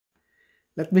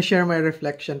Let me share my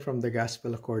reflection from the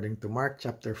Gospel according to Mark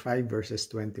chapter 5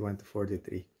 verses 21 to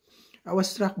 43. I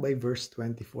was struck by verse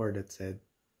 24 that said,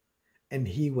 "And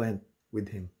he went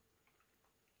with him."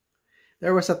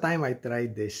 There was a time I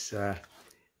tried this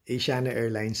Asiana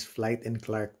Airlines flight in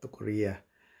Clark to Korea.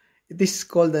 It is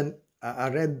called a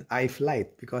red eye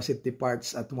flight because it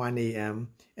departs at 1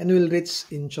 a.m. and will reach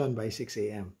Incheon by 6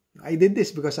 a.m. I did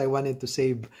this because I wanted to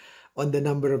save on the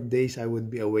number of days I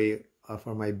would be away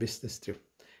for my business trip.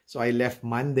 So I left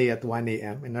Monday at 1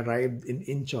 a.m. and arrived in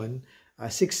Incheon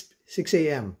 6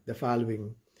 a.m. the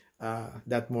following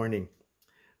that morning.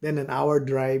 Then an hour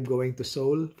drive going to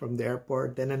Seoul from the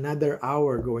airport, then another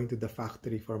hour going to the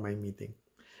factory for my meeting.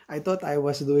 I thought I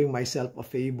was doing myself a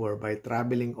favor by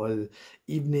traveling all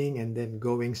evening and then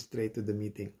going straight to the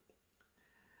meeting.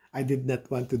 I did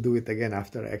not want to do it again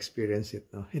after I experienced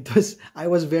it. No, I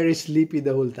was very sleepy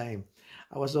the whole time.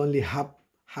 I was only half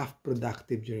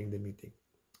productive during the meeting.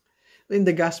 In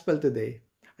the gospel today,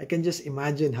 I can just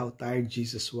imagine how tired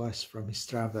Jesus was from his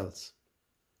travels.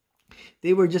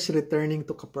 They were just returning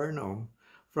to Capernaum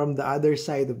from the other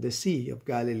side of the Sea of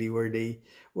Galilee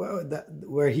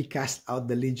where he cast out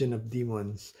the legion of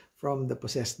demons from the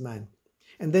possessed man.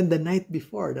 And then the night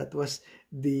before, that was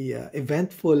the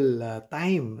eventful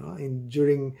time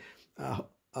during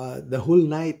the whole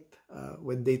night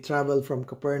when they traveled from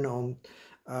Capernaum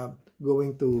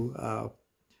going to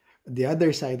the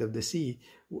other side of the sea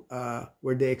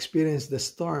where they experienced the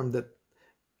storm that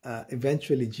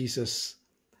eventually Jesus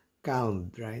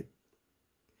calmed, right?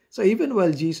 So even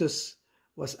while Jesus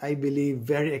was, I believe,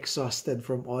 very exhausted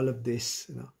from all of this,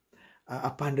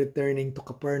 upon returning to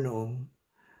Capernaum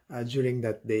during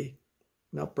that day,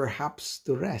 perhaps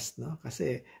to rest,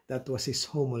 kasi that was his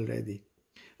home already.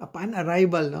 Upon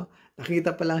arrival,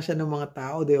 nakita pa lang siya ng mga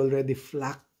tao, they already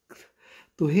flocked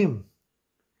to him.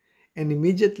 And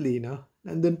immediately,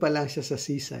 nandun pa lang siya sa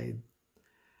seaside.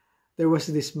 There was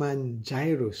this man,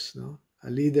 Jairus, a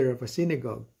leader of a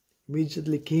synagogue,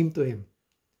 immediately came to him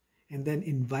and then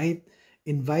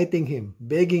inviting him,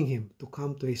 begging him to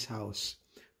come to his house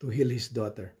to heal his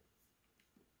daughter.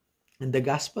 And the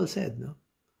gospel said,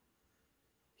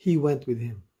 he went with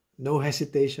him. No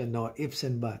hesitation, no ifs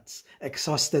and buts.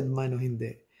 Exhausted man o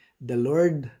hindi. The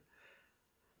Lord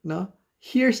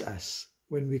hears us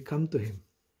when we come to him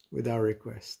with our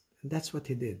request. And that's what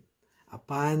he did.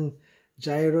 Upon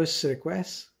Jairus'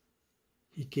 request,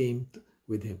 he came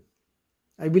with him.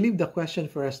 I believe the question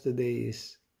for us today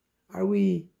is, are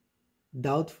we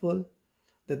doubtful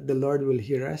that the Lord will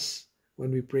hear us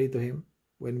when we pray to him,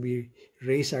 when we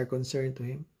raise our concern to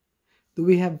him? Do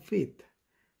we have faith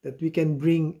that we can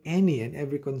bring any and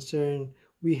every concern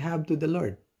we have to the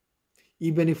Lord,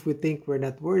 even if we think we're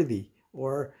not worthy?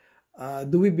 Or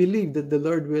do we believe that the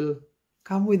Lord will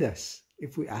come with us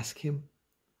if we ask him?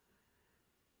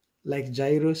 Like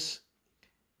Jairus,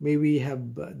 may we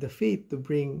have the faith to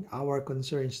bring our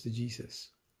concerns to Jesus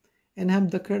and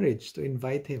have the courage to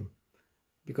invite him,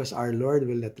 because our Lord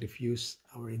will not refuse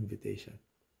our invitation.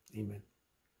 Amen.